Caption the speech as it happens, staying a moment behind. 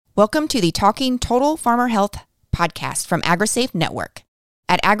Welcome to the Talking Total Farmer Health podcast from AgriSafe Network.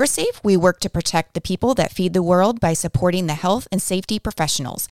 At AgriSafe, we work to protect the people that feed the world by supporting the health and safety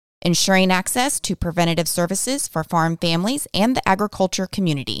professionals, ensuring access to preventative services for farm families and the agriculture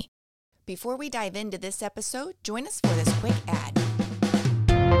community. Before we dive into this episode, join us for this quick ad.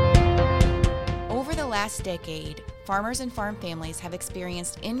 Over the last decade, farmers and farm families have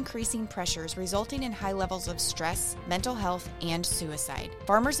experienced increasing pressures resulting in high levels of stress, mental health, and suicide.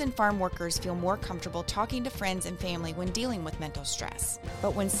 Farmers and farm workers feel more comfortable talking to friends and family when dealing with mental stress.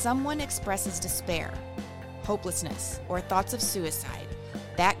 But when someone expresses despair, hopelessness, or thoughts of suicide,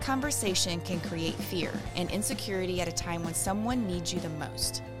 that conversation can create fear and insecurity at a time when someone needs you the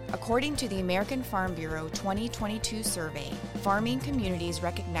most. According to the American Farm Bureau 2022 survey, farming communities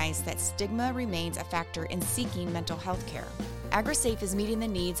recognize that stigma remains a factor in seeking mental health care. AgriSafe is meeting the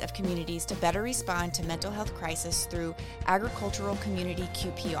needs of communities to better respond to mental health crisis through Agricultural Community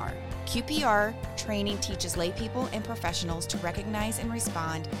QPR. QPR training teaches laypeople and professionals to recognize and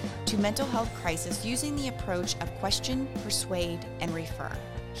respond to mental health crisis using the approach of question, persuade, and refer.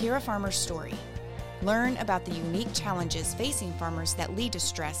 Hear a farmer's story. Learn about the unique challenges facing farmers that lead to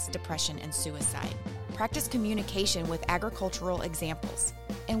stress, depression, and suicide. Practice communication with agricultural examples,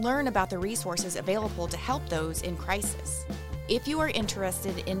 and learn about the resources available to help those in crisis. If you are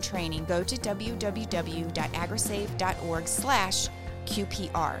interested in training, go to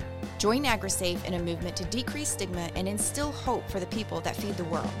www.agrisafe.org/QPR. Join AgriSafe in a movement to decrease stigma and instill hope for the people that feed the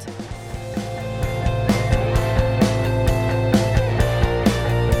world.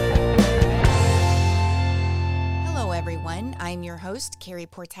 Everyone, I'm your host, Carrie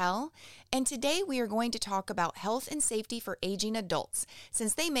Portell, and today we are going to talk about health and safety for aging adults,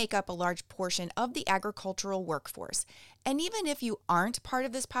 since they make up a large portion of the agricultural workforce. And even if you aren't part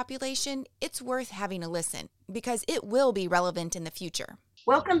of this population, it's worth having a listen, because it will be relevant in the future.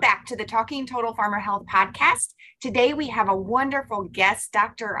 Welcome back to the Talking Total Farmer Health podcast. Today we have a wonderful guest,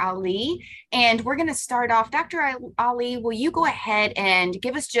 Dr. Ali, and we're going to start off. Dr. Ali, will you go ahead and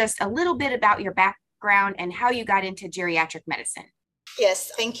give us just a little bit about your background and how you got into geriatric medicine?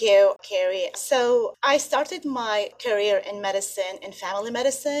 Yes, thank you, Carrie. So I started my career in medicine, in family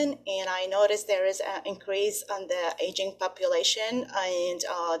medicine, and I noticed there is an increase on the aging population. And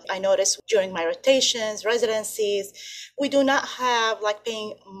I noticed during my rotations, residencies, we do not have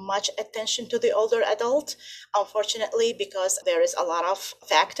paying much attention to the older adult, unfortunately, because there is a lot of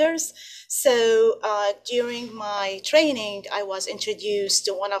factors. So during my training, I was introduced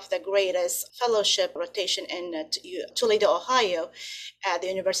to one of the greatest fellowship rotation in Toledo, Ohio, at the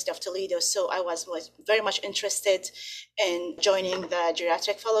University of Toledo. So I was very much interested in joining the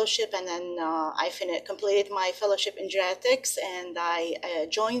geriatric fellowship, and then I completed my fellowship in geriatrics, and I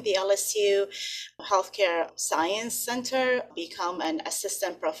joined the LSU Healthcare Science Center, become an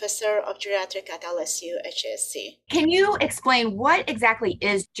assistant professor of geriatric at LSU HSC. Can you explain what exactly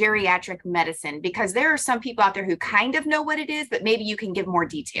is geriatric medicine? Because there are some people out there who kind of know what it is, but maybe you can give more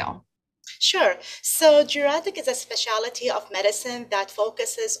detail. Sure. So geriatric is a specialty of medicine that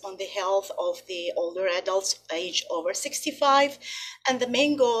focuses on the health of the older adults age over 65. And the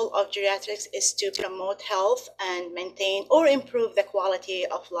main goal of geriatrics is to promote health and maintain or improve the quality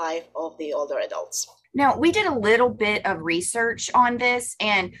of life of the older adults. Now, we did a little bit of research on this,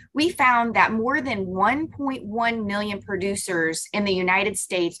 and we found that more than 1.1 million producers in the United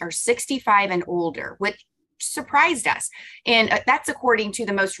States are 65 and older, which surprised us. And that's according to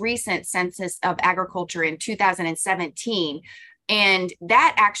the most recent census of agriculture in 2017. And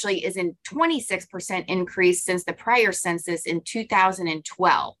that actually is a 26% increase since the prior census in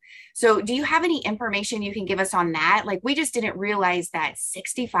 2012. So do you have any information you can give us on that? We just didn't realize that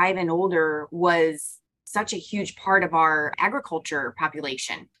 65 and older was such a huge part of our agriculture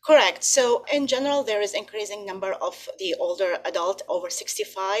population. Correct. So in general, there is increasing number of the older adult over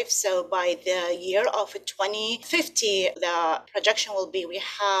 65. So by the year of 2050, the projection will be we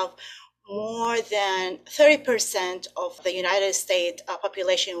have more than 30% of the United States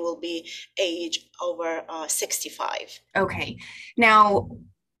population will be age over 65. Okay. Now,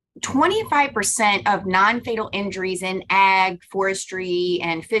 25% of non-fatal injuries in ag, forestry,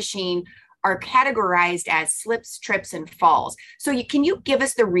 and fishing are categorized as slips, trips, and falls. So can you give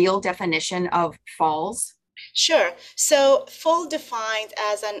us the real definition of falls? Sure. So fall defined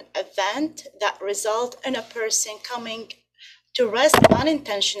as an event that results in a person coming to rest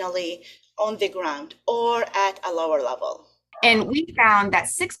unintentionally on the ground or at a lower level. And we found that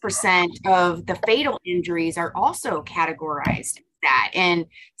 6% of the fatal injuries are also categorized as that. And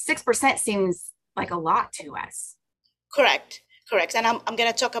 6% seems like a lot to us. Correct. Correct. And I'm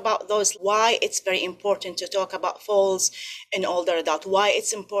going to talk about those, why it's very important to talk about falls in older adult, why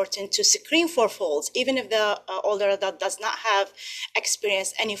it's important to screen for falls, even if the older adult does not have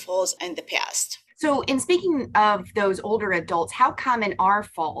experienced any falls in the past. So, in speaking of those older adults, how common are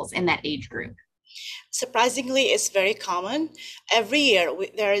falls in that age group? Surprisingly, it's very common. Every year,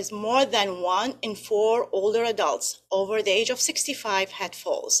 there is more than 1 in 4 older adults over the age of 65 had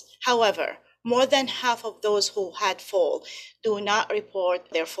falls. However, more than half of those who had fall do not report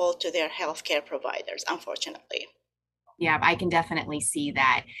their fall to their healthcare providers, unfortunately. Yeah, I can definitely see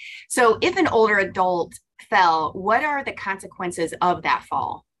that. So if an older adult fell, what are the consequences of that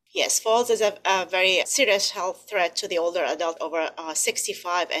fall? Yes, falls is a very serious health threat to the older adult over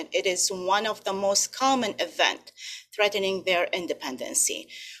 65, and it is one of the most common events threatening their independency.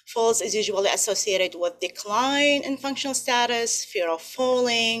 Falls is usually associated with decline in functional status, fear of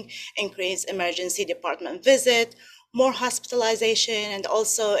falling, increased emergency department visit, more hospitalization, and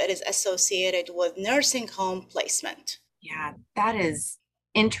also it is associated with nursing home placement. Yeah, that is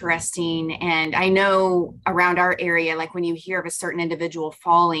interesting. And I know around our area, like when you hear of a certain individual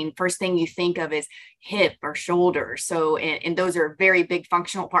falling, first thing you think of is hip or shoulder. So, and those are very big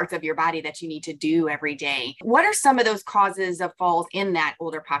functional parts of your body that you need to do every day. What are some of those causes of falls in that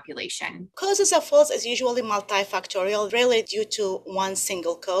older population? Causes of falls is usually multifactorial, rarely due to one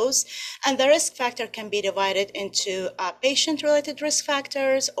single cause. And the risk factor can be divided into patient-related risk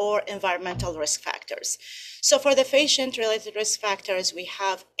factors or environmental risk factors. So for the patient-related risk factors, we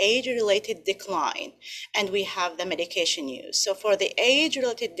have age-related decline, and we have the medication use. So for the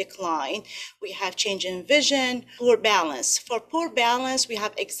age-related decline, we have change in vision, poor balance. For poor balance, we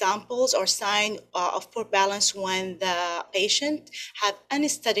have examples or sign of poor balance when the patient have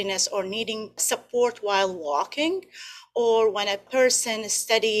unsteadiness or needing support while walking, or when a person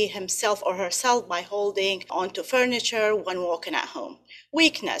steady himself or herself by holding onto furniture when walking at home.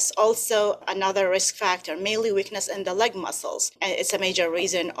 Weakness, also another risk factor, mainly weakness in the leg muscles. And it's a major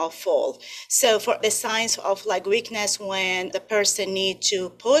reason of fall. So for the signs of leg weakness, when the person need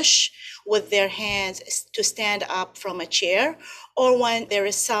to push with their hands to stand up from a chair, or when there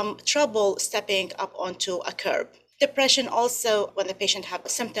is some trouble stepping up onto a curb. Depression also, when the patient have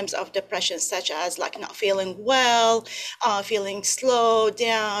symptoms of depression, such as like not feeling well, feeling slow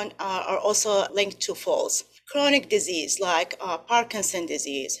down, are also linked to falls. Chronic disease like Parkinson's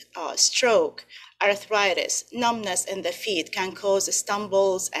disease, stroke, arthritis, numbness in the feet can cause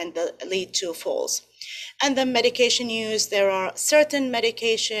stumbles and lead to falls. And the medication use, there are certain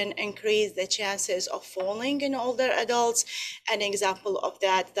medication increase the chances of falling in older adults. An example of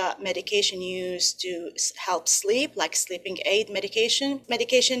that, the medication used to help sleep, like sleeping aid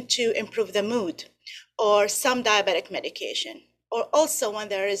medication to improve the mood, or some diabetic medication. Or also when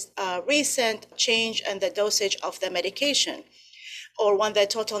there is a recent change in the dosage of the medication, or when the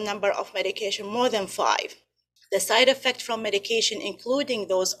total number of medication more than 5. The side effect from medication, including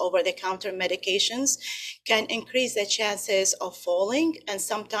those over-the-counter medications, can increase the chances of falling and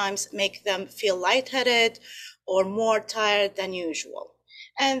sometimes make them feel lightheaded or more tired than usual.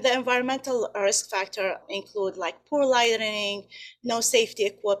 And the environmental risk factor include like poor lighting, no safety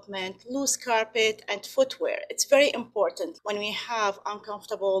equipment, loose carpet, and footwear. It's very important when we have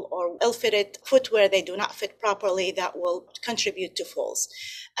uncomfortable or ill-fitted footwear, they do not fit properly, that will contribute to falls.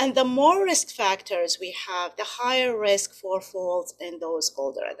 And the more risk factors we have, the higher risk for falls in those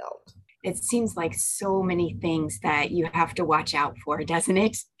older adults. It seems like so many things that you have to watch out for, doesn't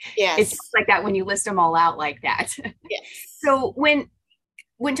it? Yes. It's like that when you list them all out like that. Yes. So when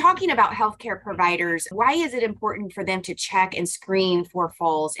talking about healthcare providers, why is it important for them to check and screen for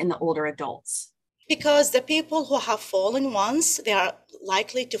falls in the older adults? Because the people who have fallen once, they are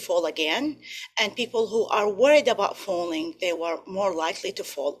likely to fall again. And people who are worried about falling, they were more likely to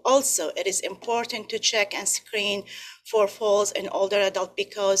fall. Also, it is important to check and screen for falls in older adults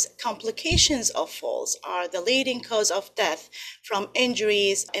because complications of falls are the leading cause of death from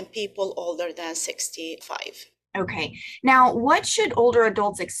injuries in people older than 65. Okay. Now, what should older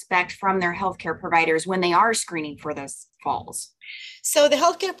adults expect from their healthcare providers when they are screening for those falls? So the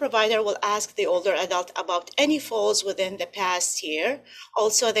healthcare provider will ask the older adult about any falls within the past year.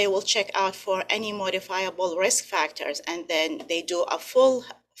 Also, they will check out for any modifiable risk factors, and then they do a full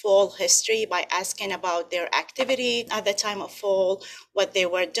fall history by asking about their activity at the time of fall, what they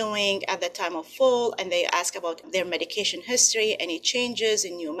were doing at the time of fall, and they ask about their medication history, any changes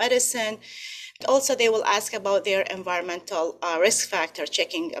in new medicine. Also, they will ask about their environmental risk factor,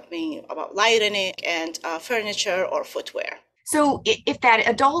 checking about lighting and furniture or footwear. So if that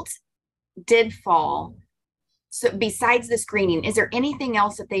adult did fall, so besides the screening, is there anything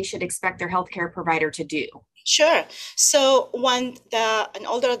else that they should expect their healthcare provider to do? Sure. So when an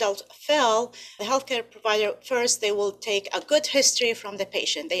older adult fell, the healthcare provider first they will take a good history from the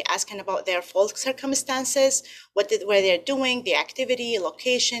patient. They ask him about their fall circumstances, where they're doing, the activity,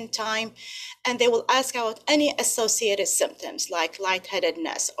 location, time, and they will ask about any associated symptoms like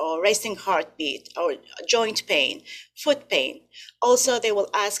lightheadedness or racing heartbeat or joint pain, foot pain. Also, they will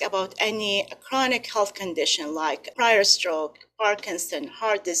ask about any chronic health condition like prior stroke, Parkinson,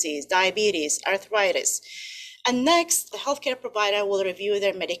 heart disease, diabetes, arthritis. And next, the healthcare provider will review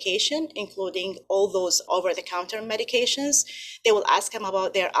their medication, including all those over-the-counter medications. They will ask them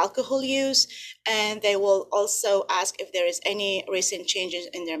about their alcohol use, and they will also ask if there is any recent changes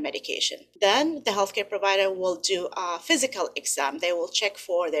in their medication. Then the healthcare provider will do a physical exam. They will check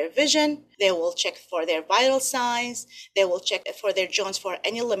for their vision, they will check for their vital signs, they will check for their joints for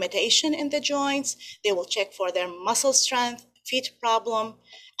any limitation in the joints, they will check for their muscle strength, feet problem.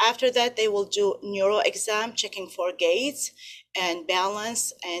 After that, they will do neuro exam, checking for gaits and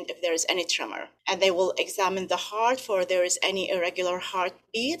balance and if there is any tremor. And they will examine the heart for if there is any irregular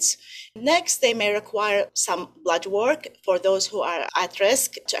heartbeats. Next, they may require some blood work for those who are at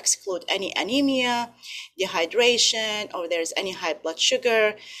risk to exclude any anemia, dehydration, or there's any high blood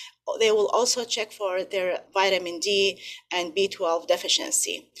sugar. They will also check for their vitamin D and B12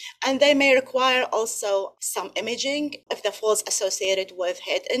 deficiency. And they may require also some imaging if the fall is associated with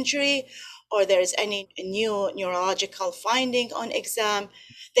head injury or there is any new neurological finding on exam.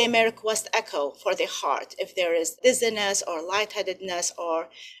 They may request echo for the heart if there is dizziness or lightheadedness or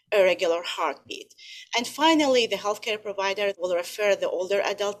irregular heartbeat. And finally, the healthcare provider will refer the older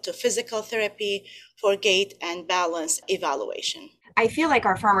adult to physical therapy for gait and balance evaluation. I feel like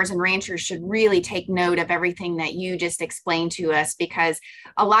our farmers and ranchers should really take note of everything that you just explained to us, because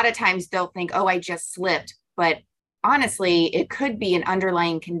a lot of times they'll think, oh, I just slipped. But honestly, it could be an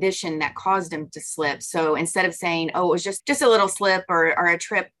underlying condition that caused them to slip. So instead of saying, oh, it was just a little slip or a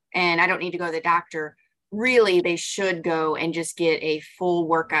trip and I don't need to go to the doctor, really, they should go and just get a full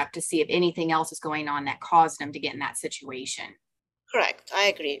workup to see if anything else is going on that caused them to get in that situation. Correct. I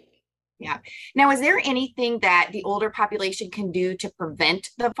agree. Yeah. Now, is there anything that the older population can do to prevent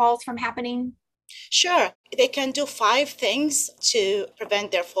the falls from happening? Sure. They can do 5 things to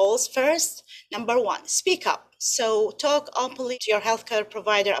prevent their falls. First, number 1, speak up. So talk openly to your healthcare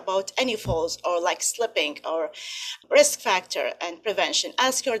provider about any falls or like slipping or risk factor and prevention.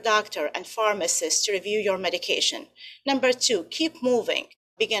 Ask your doctor and pharmacist to review your medication. Number 2, keep moving.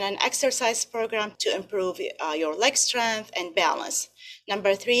 Begin an exercise program to improve your leg strength and balance.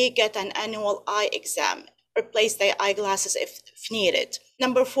 Number 3, get an annual eye exam. Replace the eyeglasses if needed.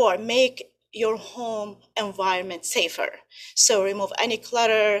 Number 4, make your home environment safer. So remove any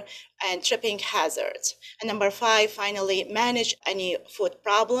clutter and tripping hazards. And number 5, finally, manage any foot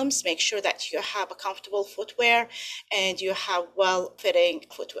problems. Make sure that you have a comfortable footwear and you have well-fitting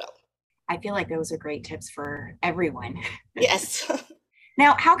footwear. I feel like those are great tips for everyone. Yes.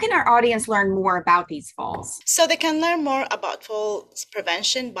 Now, how can our audience learn more about these falls? So they can learn more about falls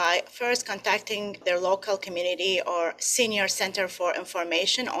prevention by first contacting their local community or senior center for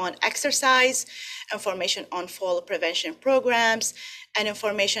information on exercise, information on fall prevention programs, and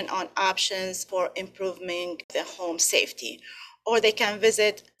information on options for improving the home safety. Or they can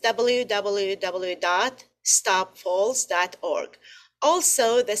visit www.stopfalls.org.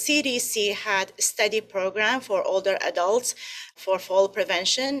 Also, the CDC had a study program for older adults for fall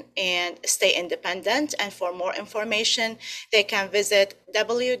prevention and stay independent. And for more information, they can visit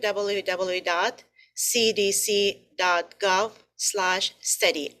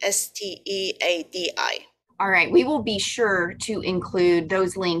www.cdc.gov/steady, STEADI. All right, we will be sure to include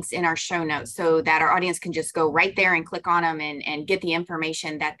those links in our show notes so that our audience can just go right there and click on them and get the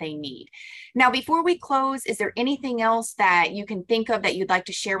information that they need. Now, before we close, is there anything else that you can think of that you'd like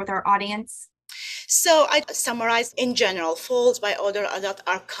to share with our audience? So I summarize in general, falls by older adults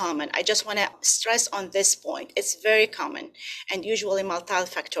are common. I just want to stress on this point. It's very common and usually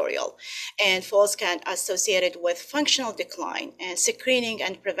multifactorial. And falls can be associated with functional decline, and screening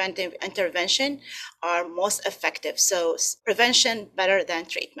and preventive intervention are most effective. So prevention better than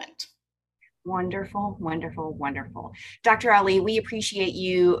treatment. Wonderful, wonderful, wonderful. Dr. Ali, we appreciate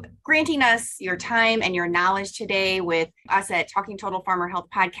you granting us your time and your knowledge today with us at Talking Total Farmer Health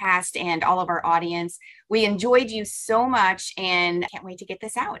Podcast and all of our audience. We enjoyed you so much and can't wait to get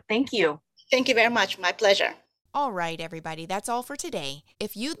this out. Thank you. Thank you very much. My pleasure. All right, everybody, that's all for today.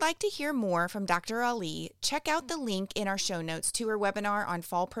 If you'd like to hear more from Dr. Ali, check out the link in our show notes to her webinar on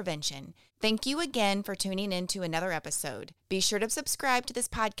fall prevention. Thank you again for tuning in to another episode. Be sure to subscribe to this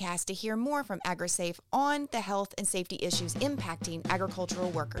podcast to hear more from AgriSafe on the health and safety issues impacting agricultural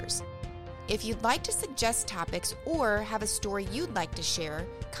workers. If you'd like to suggest topics or have a story you'd like to share,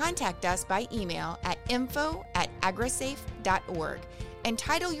 contact us by email at info@agrasafe.org and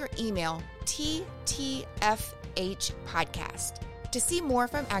title your email TTFH Podcast. To see more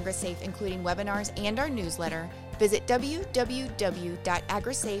from AgriSafe, including webinars and our newsletter, visit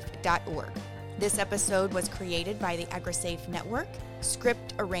www.agrasafe.org. This episode was created by the AgriSafe Network,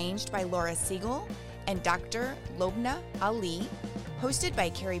 script arranged by Laura Siegel and Dr. Lobna Ali, hosted by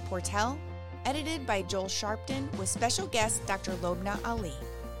Carrie Portell, edited by Joel Sharpton, with special guest Dr. Lobna Ali.